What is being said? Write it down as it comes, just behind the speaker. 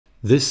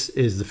This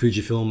is the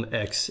Fujifilm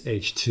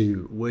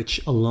X-H2,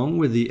 which along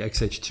with the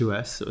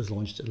X-H2S that was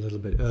launched a little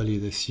bit earlier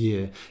this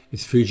year,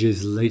 is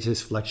Fuji's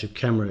latest flagship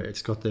camera.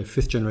 It's got their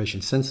 5th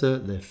generation sensor,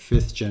 their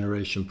 5th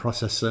generation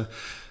processor.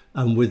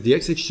 And with the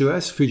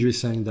X-H2S, Fuji is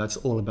saying that's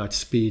all about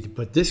speed.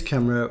 But this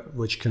camera,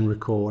 which can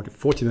record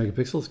 40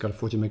 megapixels, it's got a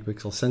 40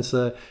 megapixel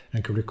sensor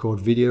and can record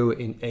video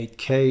in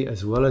 8K,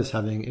 as well as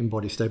having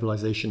in-body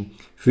stabilization.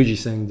 Fuji is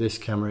saying this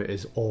camera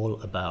is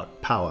all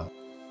about power.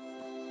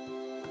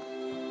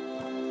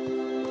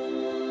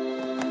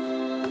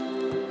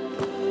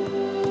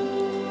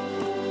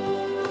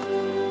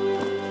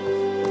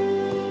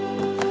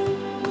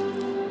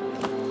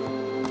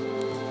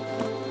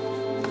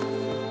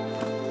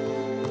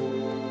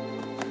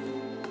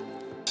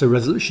 So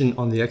resolution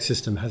on the X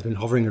system has been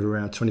hovering at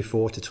around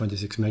 24 to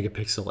 26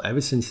 megapixel ever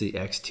since the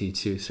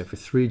X-T2, so for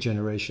 3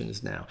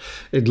 generations now.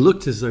 It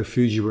looked as though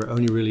Fuji were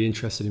only really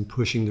interested in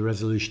pushing the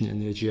resolution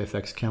in their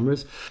GFX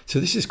cameras, so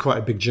this is quite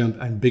a big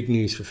jump and big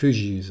news for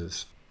Fuji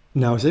users.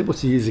 Now, I was able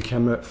to use the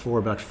camera for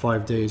about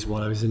 5 days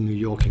while I was in New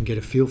York and get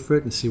a feel for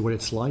it and see what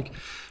it's like.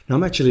 Now,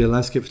 I'm actually a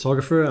landscape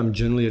photographer. I'm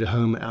generally at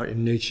home out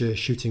in nature,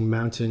 shooting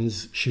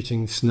mountains,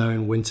 shooting snow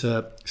in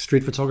winter.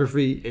 Street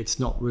photography, it's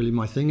not really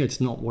my thing.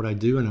 It's not what I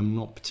do, and I'm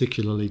not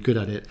particularly good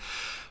at it.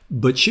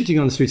 But shooting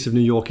on the streets of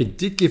New York, it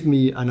did give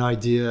me an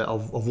idea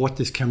of what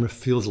this camera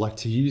feels like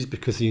to use,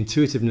 because the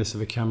intuitiveness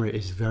of a camera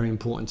is very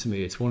important to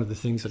me. It's one of the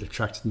things that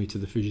attracted me to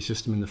the Fuji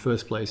system in the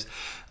first place.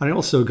 And I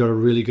also got a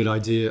really good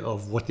idea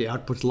of what the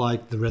output's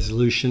like, the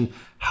resolution,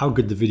 how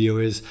good the video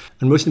is,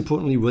 and most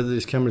importantly, whether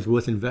this camera is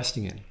worth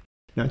investing in.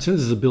 Now, in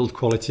terms of the build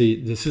quality,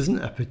 this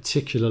isn't a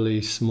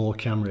particularly small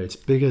camera. It's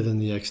bigger than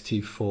the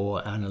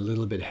X-T4 and a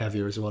little bit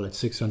heavier as well at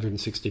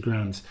 660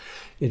 grams.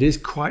 It is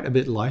quite a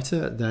bit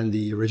lighter than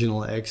the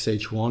original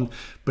X-H1,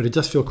 but it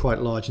does feel quite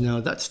large.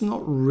 Now, that's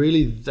not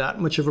really that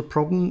much of a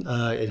problem.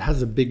 It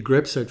has a big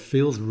grip, so it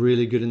feels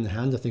really good in the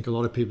hand. I think a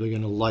lot of people are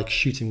going to like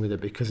shooting with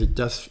it because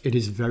it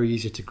is very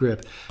easy to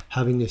grip.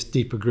 Having this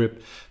deeper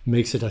grip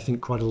makes it, I think,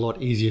 quite a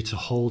lot easier to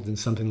hold than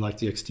something like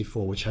the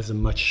X-T4, which has a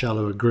much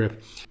shallower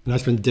grip. And I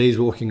spent days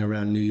walking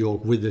around New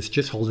York with this,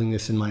 just holding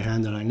this in my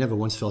hand, and I never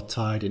once felt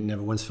tired. It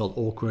never once felt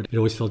awkward. It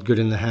always felt good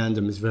in the hand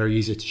and was very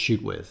easy to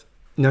shoot with.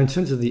 Now, in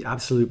terms of the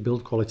absolute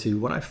build quality,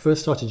 when I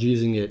first started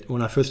using it,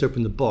 when I first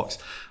opened the box,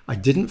 I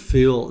didn't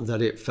feel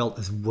that it felt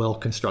as well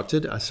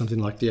constructed as something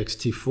like the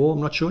X-T4.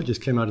 I'm not sure, it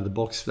just came out of the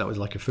box. That was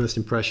like a first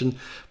impression.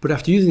 But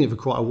after using it for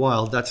quite a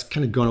while, that's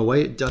kind of gone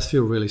away. It does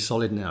feel really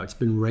solid now. It's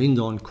been rained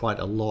on quite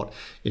a lot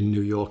in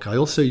New York. I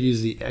also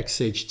use the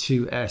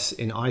X-H2S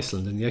in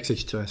Iceland, and the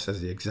X-H2S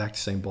has the exact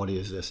same body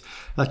as this.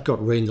 That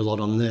got rained a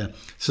lot on there.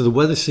 So the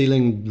weather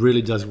sealing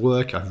really does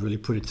work. I've really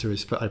put it through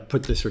I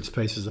put this through its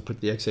paces. I put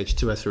the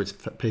X-H2S through its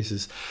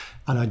paces,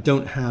 and I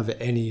don't have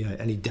any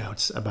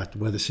doubts about the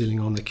weather sealing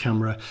on the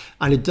camera.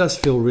 And it does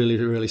feel really,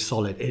 really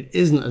solid. It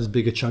isn't as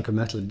big a chunk of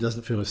metal. It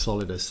doesn't feel as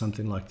solid as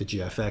something like the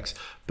GFX,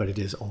 but it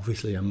is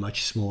obviously a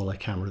much smaller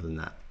camera than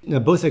that. Now,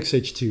 both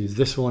X-H2s,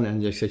 this one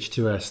and the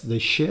X-H2S, they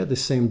share the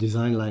same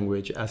design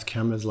language as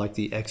cameras like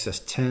the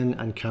XS10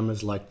 and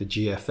cameras like the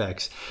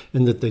GFX,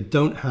 in that they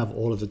don't have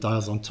all of the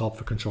dials on top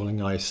for controlling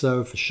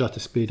ISO, for shutter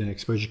speed and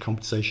exposure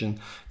compensation.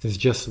 There's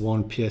just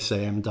one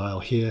PSAM dial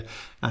here,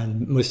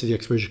 and most of the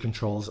exposure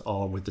controls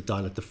are with the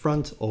dial at the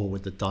front or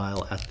with the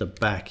dial at the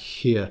back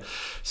here.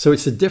 So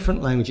it's a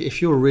different language.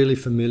 If you're really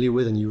familiar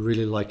with and you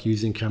really like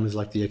using cameras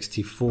like the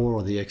X-T4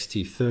 or the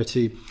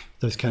X-T30,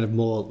 those kind of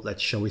more,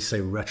 shall we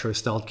say, retro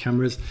styled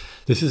cameras,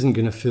 this isn't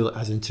going to feel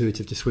as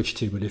intuitive to switch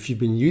to. But if you've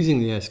been using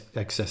the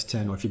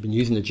XS10 or if you've been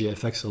using the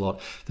GFX a lot,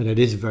 then it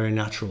is very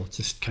natural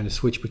to kind of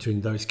switch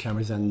between those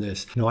cameras and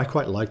this. Now, I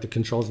quite like the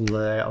controls and the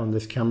layout on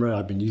this camera.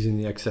 I've been using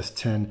the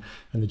XS10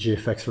 and the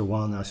GFX for a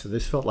while now, so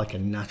this felt like a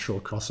natural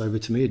crossover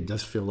to me. It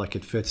does feel like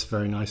it fits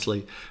very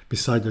nicely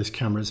beside those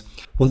cameras.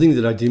 One thing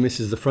that I do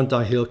miss is the front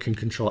dial can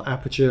control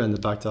aperture and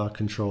the back dial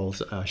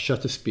controls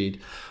shutter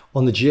speed.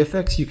 On the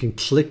GFX, you can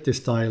click this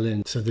dial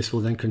in, so this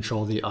will then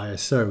control the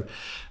ISO,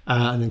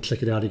 and then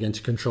click it out again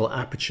to control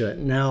aperture.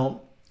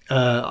 Now,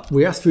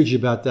 we asked Fuji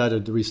about that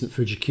at the recent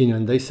Fuji keynote,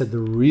 and they said the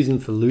reason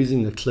for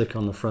losing the click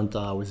on the front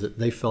dial was that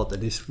they felt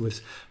that this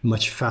was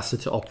much faster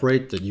to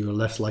operate, that you were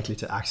less likely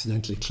to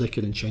accidentally click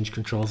it and change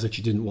controls that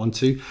you didn't want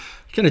to.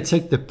 I kind of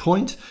take the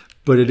point,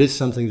 but it is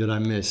something that I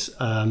miss.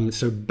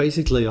 So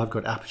basically, I've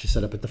got aperture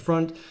set up at the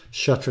front,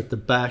 shutter at the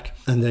back,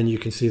 and then you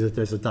can see that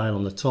there's a dial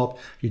on the top.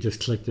 You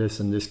just click this,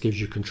 and this gives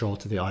you control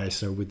to the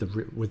ISO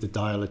with the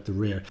dial at the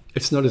rear.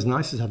 It's not as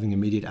nice as having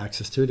immediate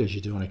access to it as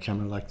you do on a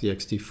camera like the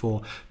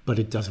X-T4, but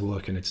it does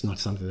work, and it's not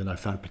something that I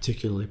found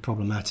particularly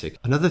problematic.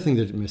 Another thing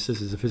that it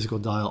misses is a physical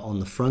dial on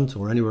the front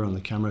or anywhere on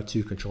the camera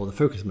to control the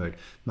focus mode,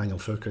 manual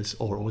focus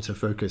or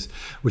autofocus,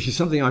 which is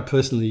something I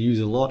personally use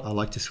a lot. I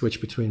like to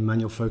switch between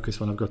manual focus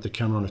when I've got the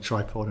camera on a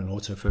tripod and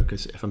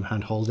autofocus if I'm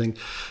hand holding.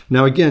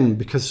 Now, again,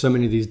 because so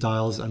many of these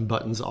dials and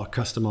buttons are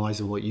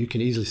customizable, you can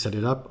easily set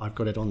it up. I've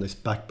got it on this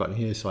back button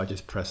here, so I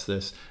just press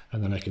this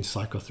and then I can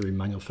cycle through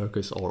manual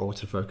focus or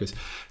autofocus.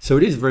 So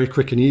it is very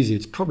quick and easy.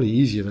 It's probably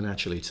easier than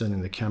actually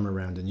turning the camera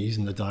around and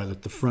using the dial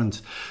at the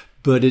front.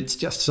 but it's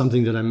just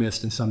something that I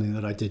missed and something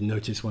that I did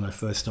notice when I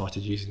first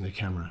started using the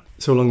camera.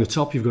 So along the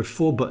top, you've got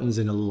 4 buttons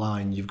in a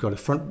line. You've got a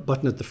front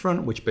button at the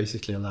front, which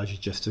basically allows you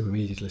just to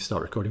immediately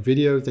start recording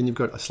video. Then you've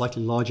got a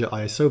slightly larger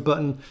ISO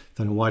button,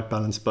 then a white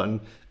balance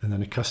button, and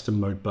then a custom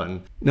mode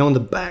button. Now on the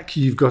back,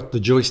 you've got the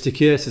joystick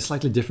here. It's a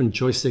slightly different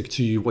joystick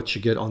to what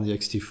you get on the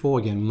X-T4.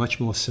 Again, much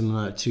more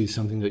similar to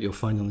something that you'll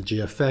find on the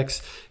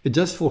GFX. It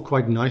does fall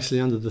quite nicely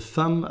under the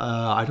thumb.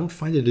 I don't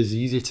find it as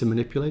easy to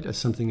manipulate as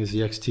something as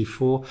the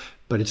X-T4,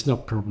 but it's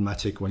not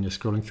problematic when you're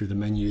scrolling through the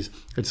menus.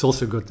 It's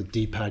also got the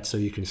D-pad, so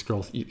you can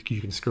scroll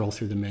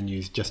through the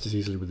menus just as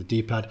easily with the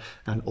D-pad,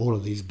 and all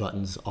of these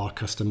buttons are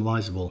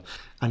customizable.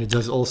 And it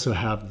does also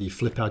have the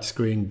flip out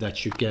screen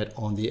that you get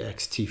on the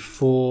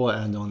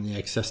X-T4 and on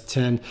the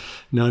XS10.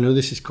 Now I know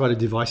this is quite a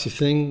divisive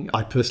thing.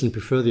 I personally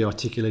prefer the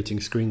articulating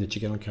screen that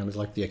you get on cameras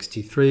like the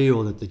X-T3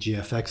 or that the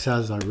GFX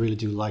has. I really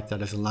do like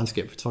that as a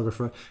landscape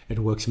photographer. It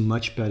works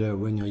much better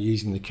when you're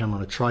using the camera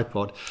on a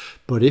tripod.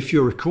 But if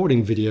you're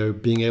recording video,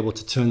 being able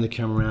to turn the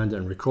camera around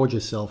and record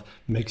yourself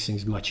makes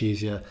things much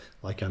easier,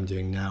 like I'm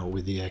doing now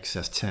with the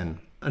XS10.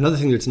 Another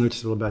thing that's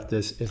noticeable about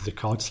this is the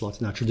card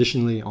slots. Now,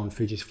 traditionally on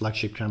Fuji's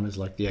flagship cameras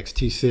like the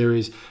XT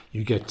series,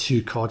 you get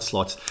 2 card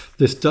slots.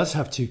 This does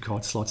have 2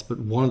 card slots, but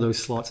one of those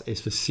slots is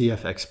for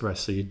CF Express,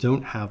 so you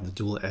don't have the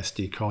dual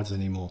SD cards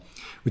anymore,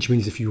 which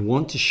means if you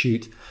want to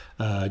shoot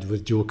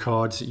with dual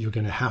cards, you're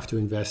going to have to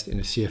invest in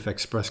a CF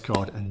Express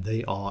card, and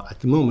they are,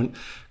 at the moment,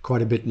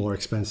 quite a bit more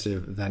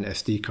expensive than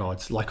SD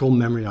cards. Like all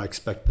memory, I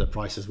expect the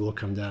prices will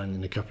come down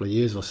in a couple of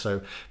years or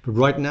so, but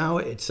right now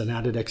it's an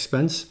added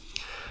expense.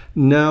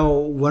 Now,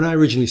 when I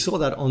originally saw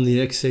that on the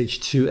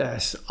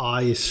X-H2S,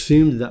 I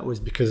assumed that was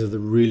because of the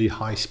really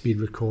high speed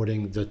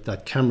recording that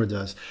that camera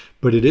does.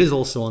 But it is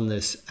also on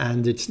this,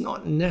 and it's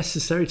not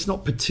necessary, it's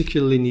not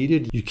particularly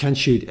needed. You can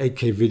shoot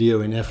 8K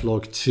video in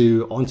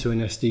F-Log2 onto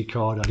an SD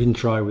card. I didn't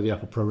try with the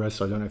Apple ProRes,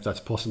 so I don't know if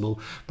that's possible.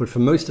 But for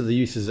most of the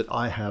uses that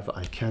I have,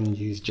 I can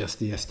use just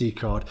the SD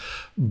card.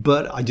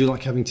 But I do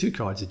like having 2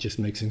 cards. It just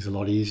makes things a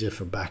lot easier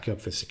for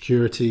backup, for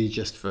security,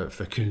 just for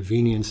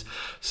convenience.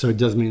 So it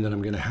does mean that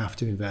I'm going to have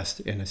to invest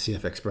in a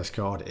CF Express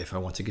card if I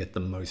want to get the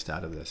most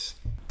out of this.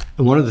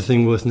 And one other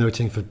thing worth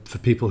noting for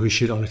people who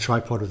shoot on a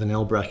tripod with an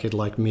L bracket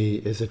like me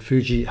is that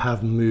Fuji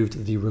have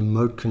moved the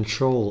remote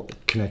control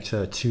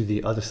connector to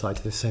the other side,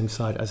 to the same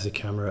side as the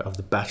camera of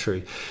the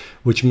battery,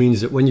 which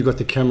means that when you've got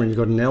the camera and you've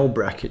got an L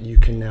bracket, you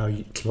can now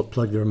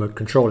plug the remote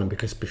control in,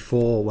 because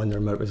before, when the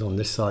remote was on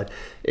this side,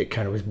 it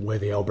kind of was where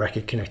the L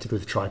bracket connected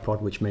with the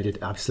tripod, which made it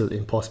absolutely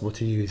impossible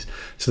to use.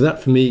 So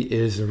that for me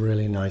is a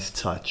really nice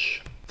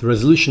touch. The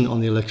resolution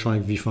on the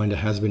electronic viewfinder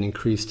has been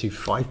increased to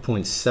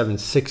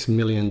 5.76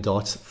 million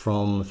dots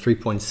from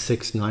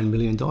 3.69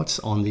 million dots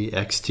on the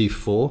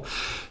X-T4.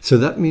 So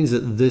that means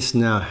that this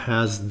now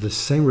has the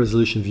same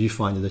resolution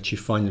viewfinder that you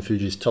find in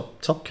Fuji's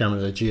top camera,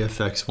 the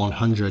GFX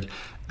 100,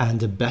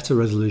 and a better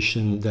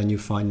resolution than you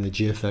find in the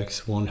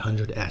GFX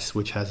 100S,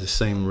 which has the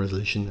same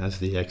resolution as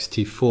the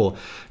X-T4.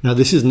 Now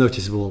this is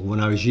noticeable. When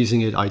I was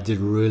using it, I did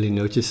really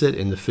notice it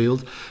in the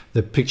field.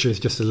 The picture is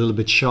just a little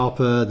bit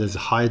sharper, there's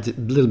a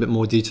little bit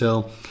more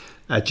detail.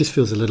 It just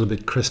feels a little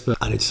bit crisper,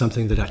 and it's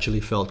something that actually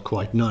felt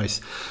quite nice.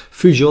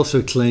 Fuji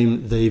also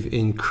claim they've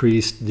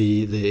increased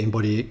the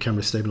in-body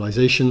camera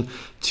stabilization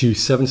to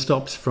 7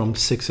 stops from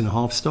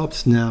 6.5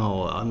 stops.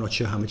 Now, I'm not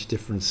sure how much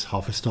difference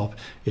half a stop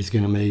is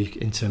going to make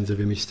in terms of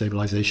image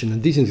stabilization,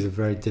 and these things are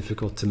very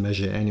difficult to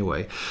measure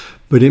anyway.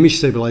 But image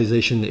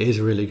stabilization is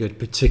really good,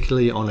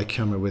 particularly on a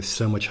camera with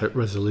so much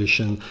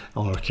resolution,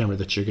 on a camera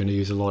that you're going to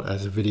use a lot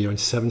as a video, and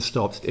 7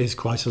 stops is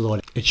quite a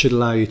lot. It should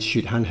allow you to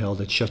shoot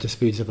handheld at shutter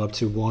speeds of up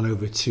to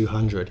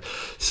 1/200.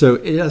 So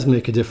it does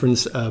make a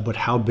difference, but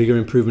how big an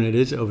improvement it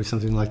is over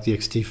something like the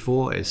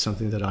X-T4 is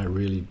something that I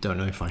really don't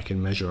know if I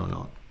can measure or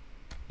not.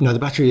 Now the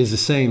battery is the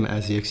same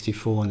as the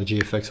X-T4 and the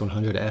GFX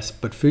 100S,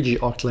 but Fuji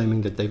are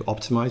claiming that they've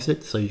optimized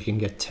it so you can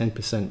get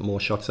 10%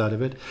 more shots out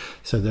of it.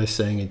 So they're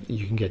saying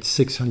you can get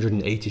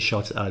 680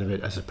 shots out of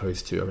it as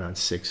opposed to around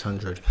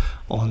 600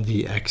 on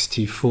the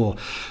X-T4.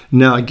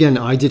 Now again,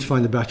 I did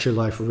find the battery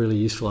life really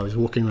useful. I was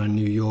walking around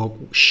New York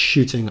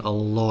shooting a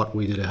lot.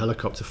 We did a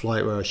helicopter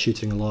flight where I was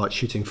shooting a lot,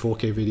 shooting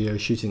 4K video,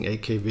 shooting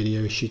 8K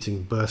video,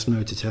 shooting burst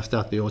mode to test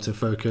out the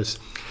autofocus,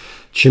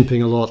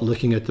 chimping a lot,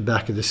 looking at the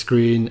back of the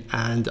screen,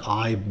 and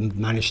I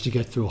managed to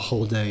get through a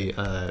whole day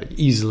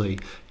easily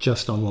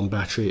just on one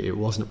battery. It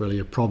wasn't really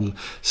a problem.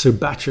 So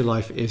battery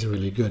life is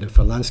really good. And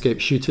for landscape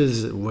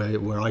shooters,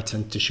 where I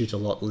tend to shoot a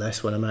lot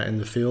less when I'm out in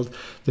the field,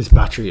 this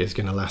battery is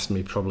going to last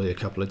me probably a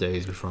couple of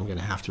days before I'm going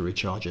to have to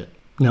recharge it.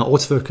 Now,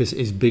 autofocus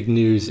is big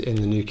news in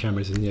the new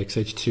cameras, in the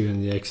X-H2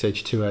 and the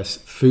X-H2S.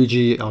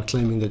 Fuji are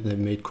claiming that they've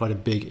made quite a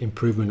big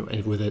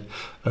improvement with it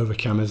over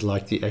cameras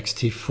like the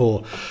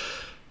X-T4.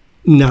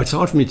 Now, it's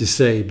hard for me to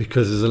say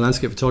because as a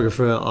landscape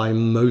photographer, I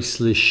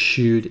mostly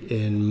shoot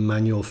in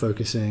manual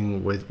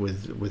focusing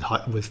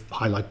with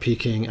highlight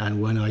peaking.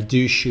 And when I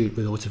do shoot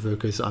with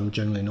autofocus, I'm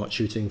generally not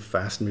shooting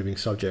fast moving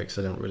subjects.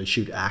 I don't really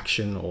shoot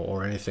action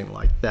or anything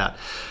like that.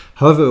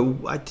 However,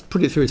 I did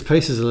put it through its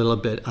paces a little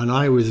bit, and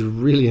I was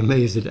really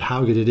amazed at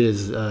how good it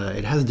is.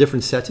 It has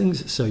different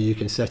settings, so you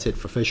can set it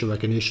for facial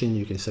recognition,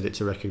 you can set it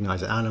to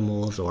recognize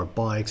animals or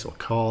bikes or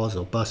cars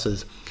or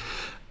buses.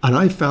 And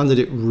I found that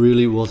it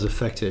really was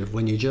effective.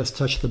 When you just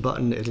touched the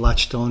button, it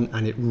latched on,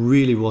 and it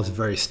really was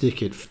very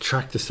sticky. It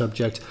tracked the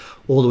subject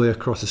all the way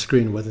across the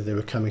screen, whether they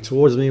were coming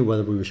towards me,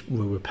 whether we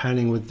were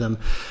panning with them,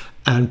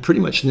 and pretty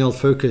much nailed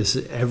focus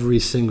every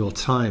single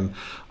time.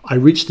 I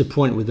reached the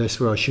point with this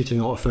where I was shooting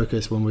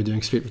autofocus when we were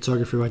doing street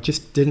photography where I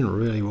just didn't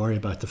really worry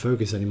about the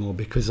focus anymore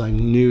because I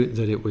knew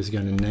that it was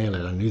going to nail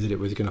it. I knew that it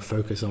was going to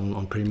focus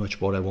on pretty much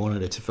what I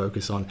wanted it to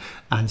focus on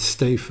and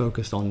stay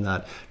focused on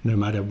that no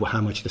matter how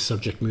much the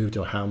subject moved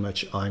or how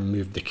much I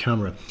moved the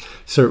camera.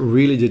 So it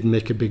really did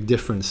make a big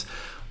difference.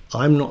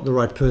 I'm not the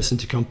right person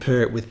to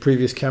compare it with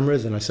previous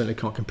cameras, and I certainly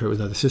can't compare it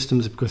with other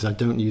systems because I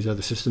don't use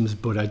other systems,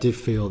 but I did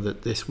feel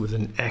that this was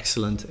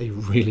a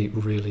really,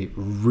 really,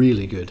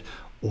 really good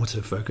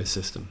autofocus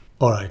system.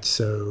 All right,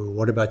 so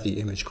what about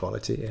the image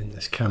quality in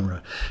this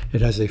camera?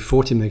 It has a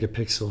 40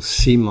 megapixel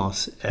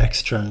CMOS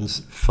X-Trans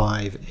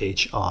 5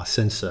 HR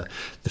sensor,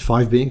 the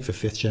 5 being for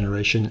 5th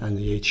generation and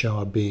the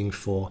HR being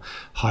for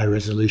high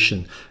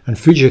resolution. And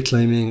Fuji are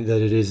claiming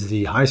that it is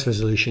the highest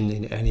resolution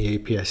in any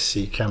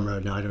APS-C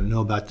camera. Now, I don't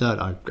know about that.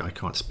 I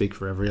can't speak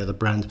for every other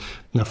brand.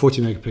 Now,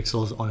 40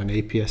 megapixels on an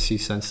APS-C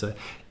sensor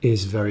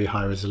is very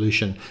high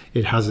resolution.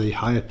 It has a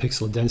higher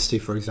pixel density,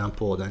 for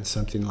example, than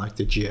something like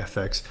the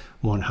GFX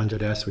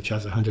 100S, which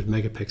has 100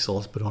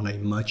 megapixels, but on a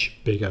much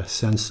bigger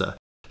sensor.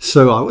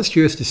 So I was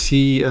curious to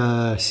see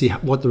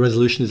what the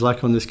resolution is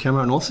like on this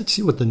camera, and also to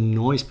see what the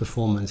noise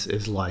performance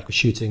is like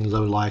shooting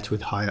low light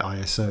with high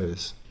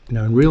ISOs.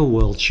 Now, in real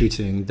world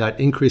shooting, that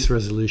increased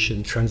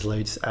resolution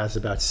translates as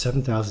about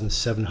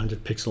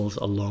 7,700 pixels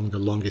along the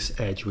longest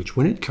edge, which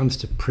when it comes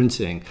to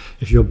printing,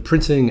 if you're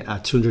printing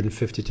at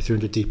 250 to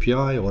 300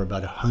 dpi or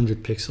about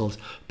 100 pixels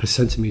per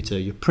centimeter,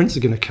 your prints are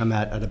going to come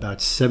out at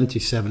about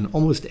 77,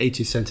 almost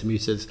 80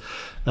 centimeters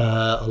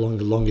along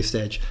the longest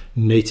edge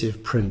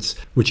native prints,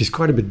 which is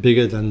quite a bit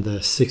bigger than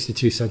the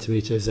 62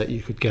 centimeters that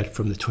you could get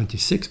from the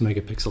 26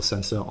 megapixel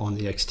sensor on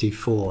the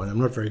X-T4. And I'm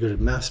not very good at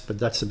maths, but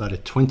that's about a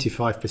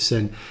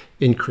 25%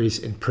 increase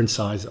in print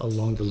size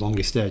along the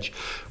longest edge,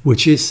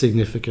 which is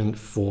significant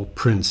for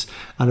prints.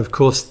 And of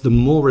course, the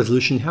more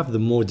resolution you have, the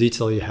more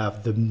detail you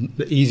have,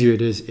 the easier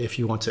it is if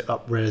you want to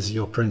up-res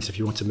your prints, if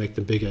you want to make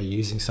them bigger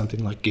using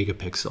something like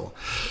gigapixel.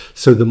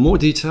 So the more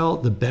detail,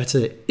 the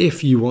better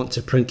if you want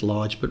to print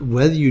large, but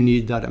whether you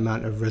need that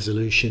amount of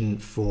resolution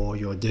for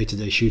your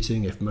day-to-day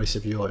shooting, if most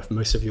of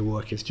your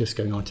work is just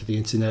going onto the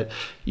internet,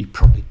 you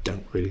probably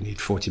don't really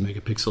need 40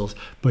 megapixels,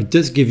 but it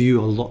does give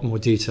you a lot more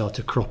detail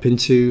to crop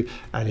into,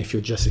 and if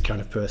you're just the kind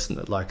of person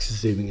that likes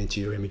zooming into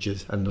your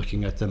images and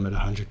looking at them at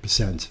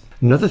 100%.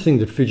 Another thing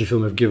that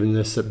Fujifilm have given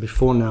us that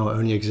before now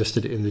only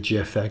existed in the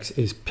GFX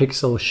is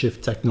pixel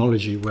shift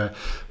technology, where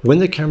when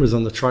the camera's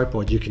on the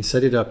tripod, you can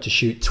set it up to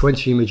shoot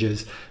 20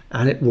 images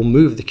and it will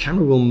move, the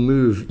camera will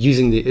move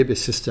using the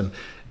IBIS system.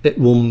 It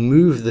will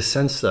move the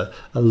sensor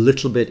a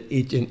little bit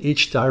in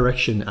each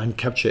direction and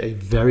capture a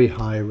very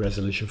high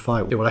resolution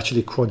file. It will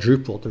actually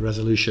quadruple the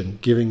resolution,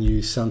 giving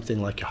you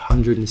something like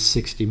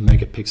 160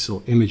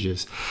 megapixel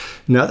images.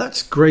 Now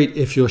that's great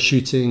if you're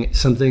shooting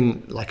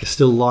something like a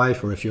still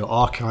life, or if you're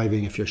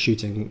archiving, if you're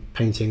shooting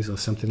paintings or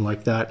something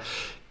like that.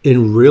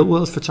 In real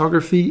world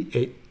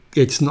photography,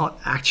 it's not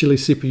actually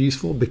super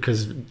useful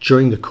because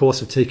during the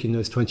course of taking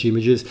those 20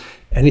 images,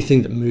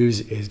 anything that moves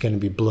is going to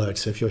be blurred.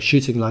 So if you're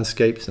shooting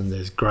landscapes and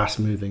there's grass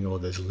moving or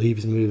there's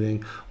leaves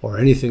moving or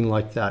anything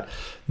like that,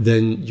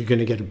 then you're going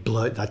to get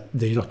blurred.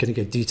 You're not going to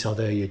get detail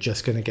there. You're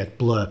just going to get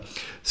blur.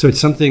 So it's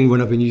something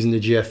when I've been using the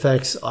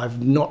GFX,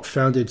 I've not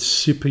found it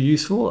super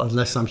useful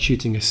unless I'm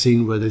shooting a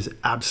scene where there's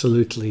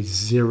absolutely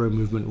zero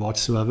movement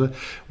whatsoever,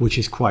 which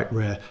is quite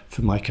rare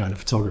for my kind of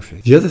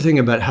photography. The other thing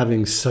about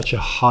having such a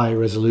high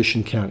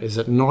resolution count is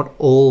that not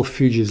all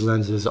Fuji's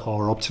lenses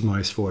are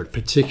optimized for it,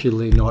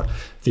 particularly not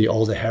the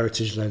older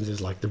heritage lenses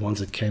like the ones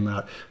that came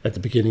out at the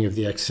beginning of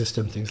the X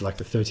system, things like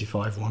the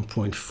 35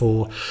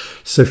 1.4.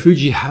 So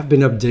Fuji have been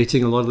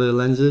updating a lot of their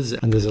lenses,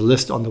 and there's a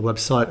list on the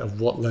website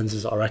of what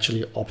lenses are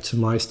actually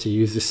optimized to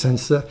use this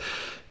sensor.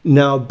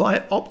 Now, by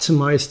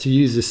optimized to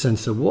use this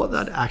sensor, what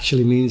that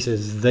actually means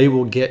is they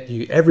will get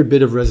you every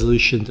bit of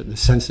resolution that the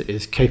sensor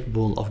is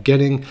capable of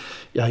getting.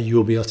 You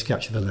will be able to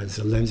capture the lens.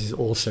 The lens is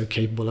also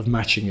capable of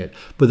matching it.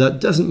 But that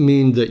doesn't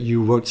mean that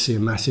you won't see a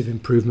massive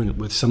improvement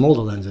with some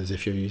older lenses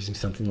if you're using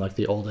something like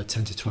the older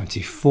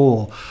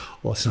 10-24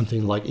 or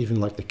something like even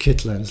like the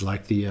kit lens,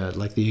 like the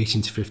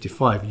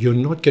 18-55, you're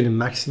not going to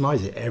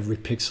maximize it every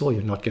pixel.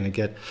 You're not going to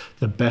get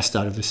the best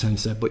out of the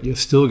sensor, but you're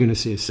still going to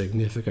see a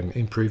significant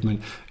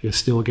improvement. You're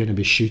still going to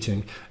be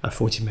shooting a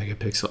 40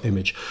 megapixel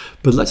image.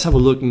 But let's have a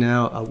look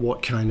now at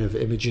what kind of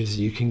images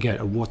you can get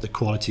and what the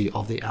quality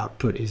of the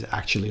output is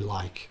actually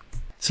like.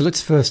 So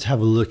let's first have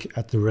a look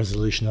at the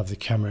resolution of the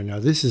camera. Now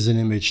this is an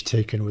image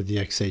taken with the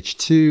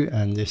X-H2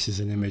 and this is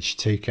an image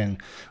taken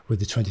with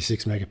the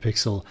 26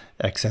 megapixel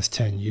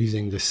XS10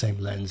 using the same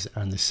lens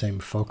and the same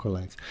focal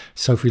length.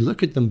 So if we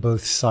look at them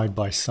both side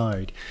by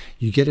side,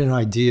 you get an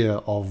idea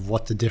of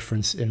what the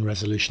difference in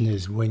resolution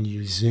is. When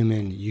you zoom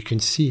in, you can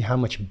see how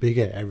much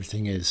bigger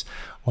everything is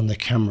on the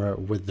camera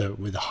with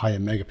the higher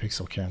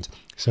megapixel count.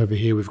 So over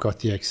here we've got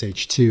the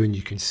X-H2 and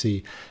you can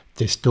see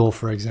this door,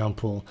 for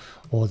example,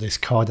 or this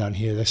car down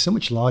here. They're so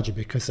much larger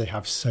because they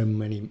have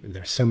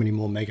there's so many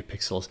more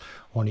megapixels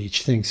on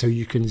each thing. So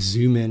you can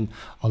zoom in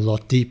a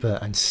lot deeper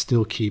and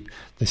still keep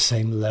the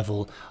same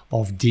level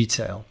of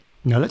detail.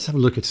 Now let's have a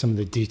look at some of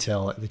the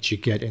detail that you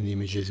get in the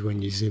images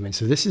when you zoom in.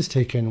 So this is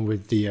taken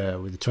with the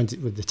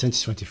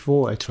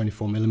 10-24 at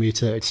 24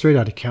 millimeter. It's straight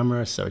out of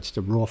camera, so it's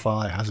the raw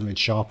file. It hasn't been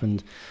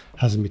sharpened,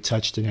 hasn't been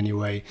touched in any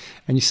way.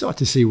 And you start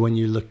to see when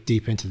you look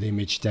deep into the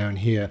image down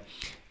here,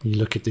 you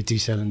look at the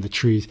detail in the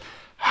trees,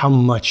 how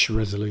much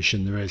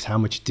resolution there is, how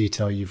much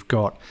detail you've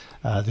got.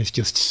 There's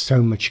just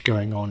so much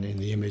going on in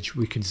the image.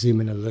 We can zoom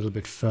in a little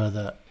bit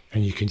further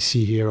and you can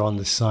see here on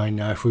the sign.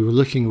 Now, if we were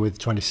looking with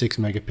 26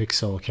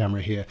 megapixel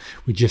camera here,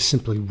 we just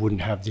simply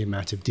wouldn't have the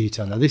amount of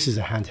detail. Now, this is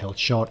a handheld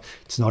shot.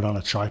 It's not on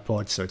a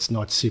tripod, so it's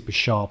not super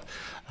sharp.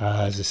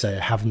 As I say,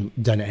 I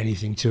haven't done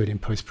anything to it in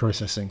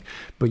post-processing,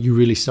 but you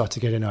really start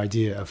to get an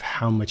idea of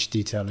how much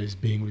detail is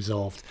being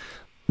resolved.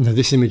 Now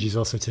this image is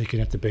also taken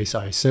at the base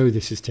ISO.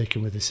 This is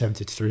taken with the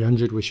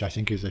 70-300, which I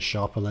think is a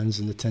sharper lens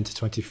than the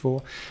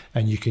 10-24.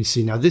 And you can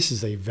see now this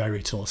is a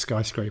very tall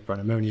skyscraper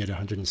and I'm only at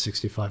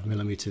 165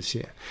 millimeters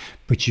here.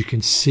 But you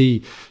can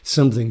see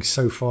something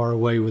so far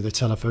away with a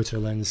telephoto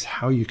lens,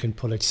 how you can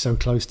pull it so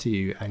close to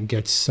you and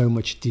get so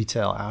much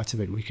detail out of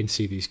it. We can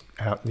see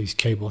these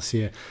cables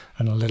here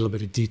and a little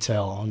bit of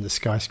detail on the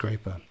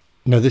skyscraper.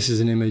 Now this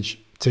is an image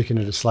taken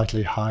at a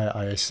slightly higher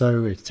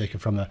ISO. It's taken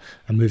from a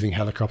moving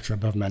helicopter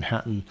above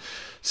Manhattan.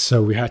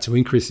 So we had to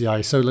increase the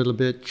ISO a little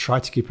bit, try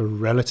to keep a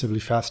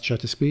relatively fast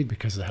shutter speed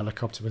because the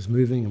helicopter was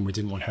moving and we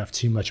didn't want to have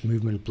too much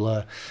movement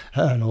blur,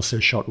 and also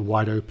shot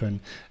wide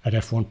open at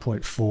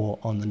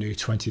f1.4 on the new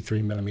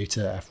 23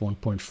 millimeter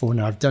f1.4.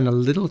 Now I've done a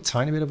little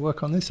tiny bit of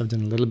work on this. I've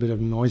done a little bit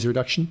of noise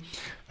reduction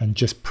and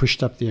just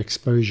pushed up the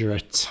exposure a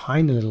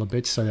tiny little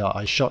bit. So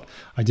I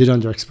did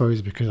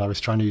underexpose because I was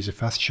trying to use a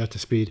fast shutter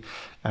speed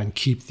and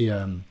keep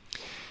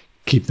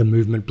the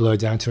movement blur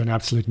down to an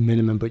absolute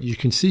minimum. But you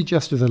can see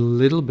just with a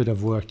little bit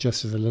of work,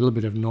 just with a little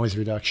bit of noise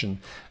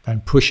reduction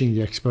and pushing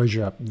the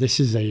exposure up, this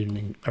is a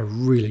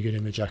really good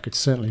image. I could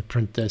certainly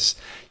print this.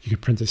 You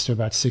could print this to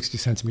about 60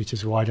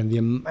 centimeters wide, and the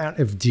amount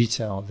of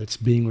detail that's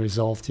being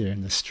resolved here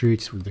in the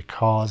streets with the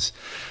cars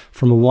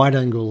from a wide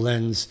angle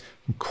lens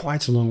from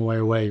quite a long way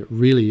away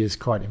really is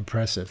quite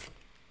impressive.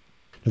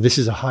 Now, this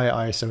is a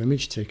high ISO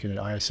image taken at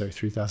ISO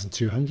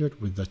 3200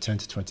 with the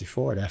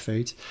 10-24 at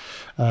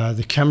f8.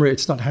 The camera,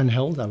 it's not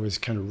handheld. I was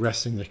kind of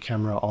resting the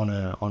camera on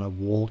a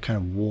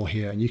wall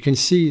here, and you can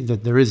see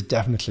that there is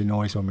definitely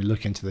noise when we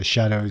look into the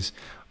shadows.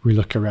 We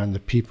look around the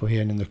people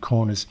here and in the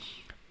corners.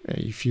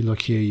 If you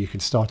look here, you can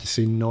start to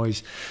see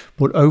noise.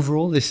 But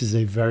overall, this is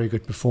a very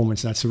good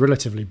performance. Now, it's a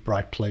relatively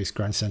bright place,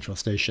 Grand Central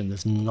Station.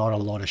 There's not a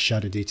lot of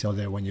shadow detail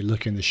there. When you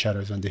look in the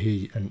shadows under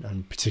here,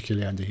 and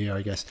particularly under here,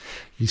 I guess,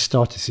 you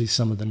start to see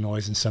some of the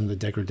noise and some of the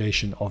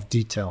degradation of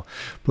detail.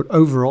 But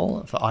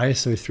overall, for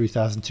ISO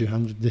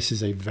 3200, this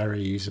is a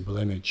very usable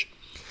image.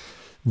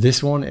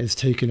 This one is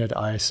taken at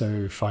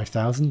ISO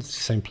 5000,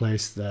 same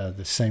place, the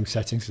same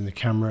settings in the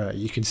camera.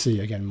 You can see,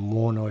 again,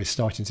 more noise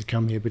starting to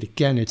come here, but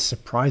again, it's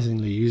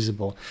surprisingly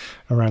usable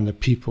around the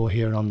people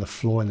here on the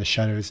floor in the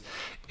shadows.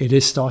 It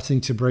is starting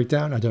to break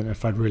down. I don't know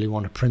if I'd really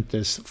want to print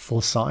this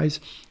full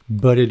size,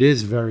 but it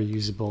is very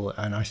usable,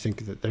 and I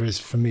think that there is,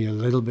 for me, a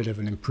little bit of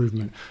an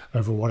improvement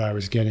over what I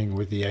was getting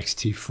with the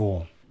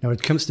X-T4. Now, when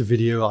it comes to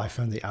video, I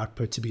found the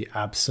output to be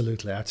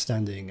absolutely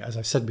outstanding. As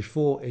I said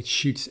before, it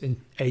shoots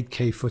in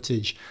 8K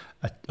footage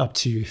at up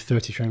to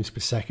 30 frames per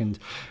second.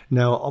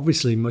 Now,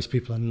 obviously, most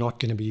people are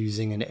not going to be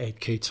using an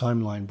 8K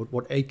timeline, but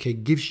what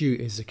 8K gives you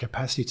is the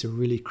capacity to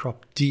really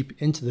crop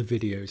deep into the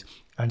videos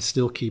and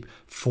still keep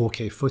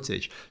 4K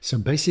footage. So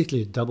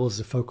basically it doubles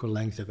the focal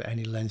length of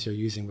any lens you're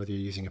using, whether you're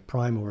using a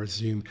prime or a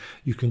zoom.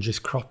 You can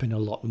just crop in a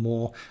lot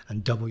more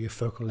and double your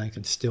focal length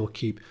and still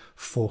keep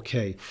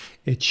 4K.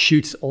 It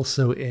shoots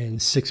also in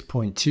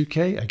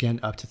 6.2K, again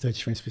up to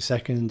 30 frames per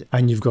second,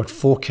 and you've got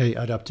 4K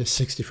at up to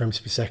 60 frames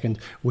per second,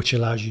 which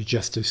allows you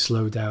just to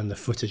slow down the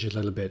footage a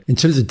little bit. In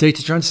terms of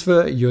data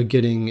transfer, you're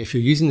getting, if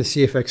you're using the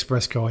CF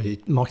Express card,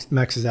 it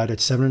maxes out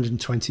at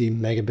 720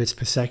 megabits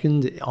per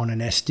second. On an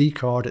SD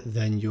card,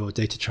 then your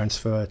data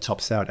transfer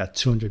tops out at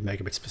 200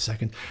 megabits per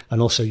second.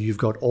 And also you've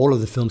got all of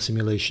the film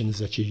simulations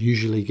that you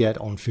usually get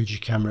on Fuji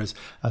cameras,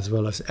 as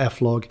well as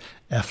F-Log,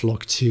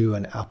 F-Log2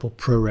 and Apple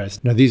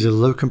ProRes. Now these are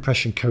low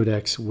compression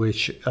codecs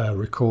which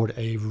record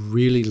a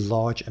really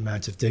large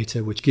amount of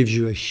data, which gives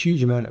you a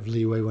huge amount of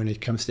leeway when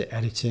it comes to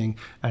editing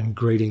and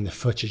grading the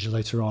footage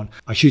later on.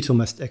 I shoot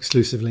almost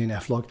exclusively in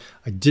F-Log.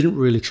 I didn't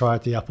really try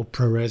out the Apple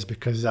ProRes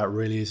because that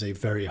really is a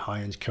very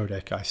high-end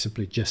codec. I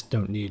simply just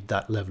don't need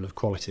that level of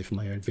quality for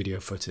my own video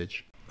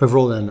footage.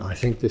 Overall then, I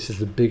think this is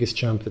the biggest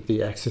jump that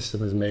the X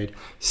system has made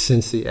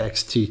since the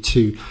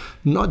X-T2,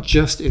 not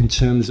just in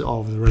terms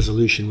of the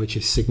resolution, which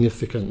is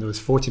significant. There was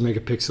 40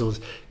 megapixels.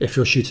 If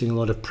you're shooting a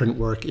lot of print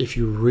work, if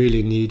you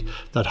really need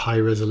that high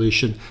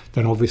resolution,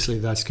 then obviously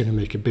that's going to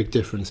make a big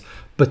difference.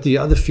 But the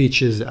other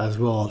features as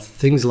well,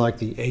 things like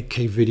the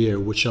 8K video,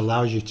 which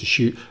allows you to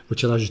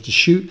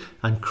shoot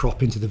and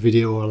crop into the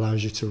video, or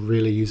allows you to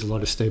really use a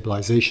lot of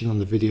stabilization on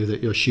the video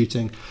that you're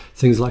shooting.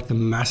 Things like the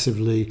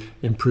massively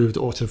improved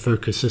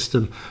autofocus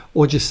system,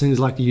 or just things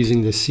like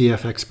using the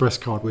CF Express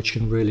card, which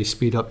can really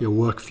speed up your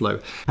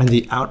workflow. And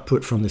the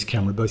output from this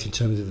camera, both in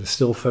terms of the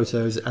still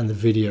photos and the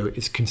video,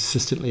 is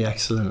consistently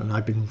excellent, and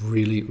I've been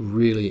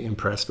really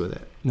impressed with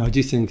it. Now, I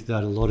do think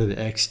that a lot of the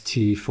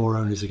X-T4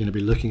 owners are going to be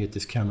looking at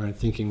this camera and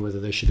thinking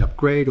whether they should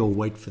upgrade or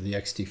wait for the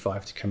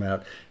X-T5 to come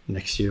out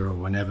next year or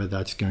whenever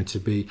that's going to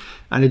be.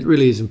 And it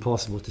really is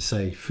impossible to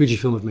say.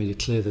 Fujifilm have made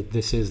it clear that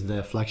this is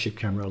their flagship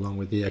camera along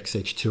with the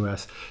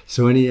X-H2S.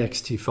 So any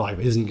X-T5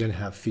 isn't going to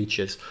have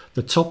features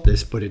that top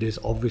this, but it is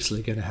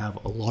obviously going to have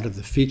a lot of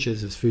the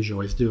features, as Fuji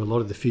always do. A lot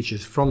of the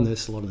features from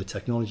this, a lot of the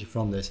technology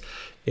from this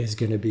is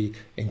going to be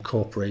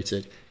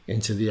incorporated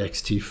into the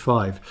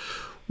X-T5.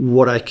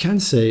 What I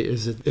can say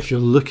is that if you're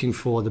looking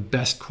for the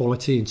best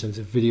quality in terms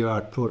of video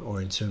output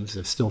or in terms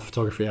of still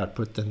photography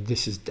output, then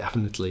this is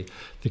definitely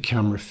the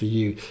camera for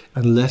you.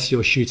 Unless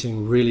you're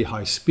shooting really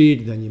high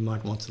speed, then you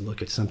might want to look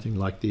at something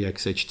like the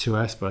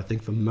X-H2S. But I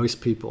think for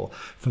most people,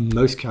 for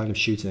most kind of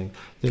shooting,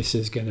 this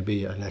is going to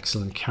be an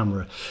excellent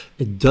camera.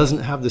 It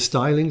doesn't have the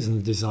stylings and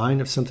the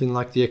design of something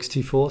like the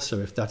X-T4. So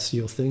if that's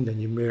your thing, then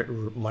you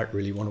might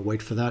really want to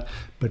wait for that.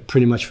 But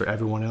pretty much for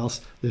everyone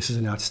else, this is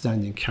an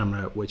outstanding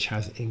camera which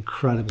has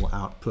incredible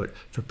output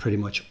for pretty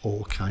much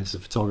all kinds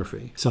of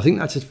photography. So I think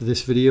that's it for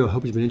this video. I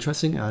hope it's been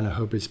interesting and I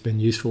hope it's been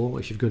useful.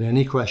 If you've got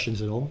any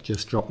questions at all,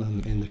 just drop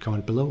them in the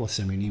comment below or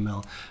send me an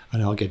email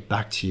and I'll get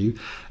back to you.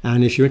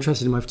 And if you're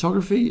interested in my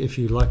photography, if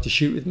you'd like to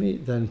shoot with me,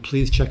 then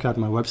please check out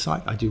my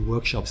website. I do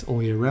workshops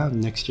all year round.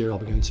 Next year I'll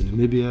be going to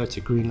Namibia,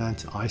 to Greenland,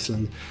 to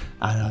Iceland,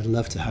 and I'd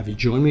love to have you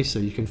join me. So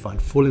you can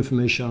find full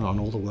information on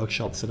all the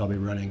workshops that I'll be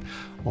running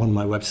on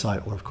my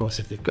website. Or of course,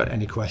 if they've got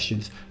any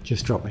questions,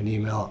 just drop me an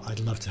email. I'd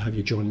love to have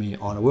you join me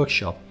on a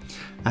workshop.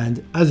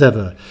 And as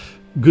ever,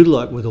 good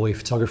luck with all your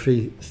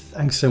photography.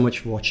 Thanks so much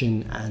for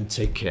watching and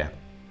take care.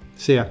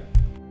 See ya.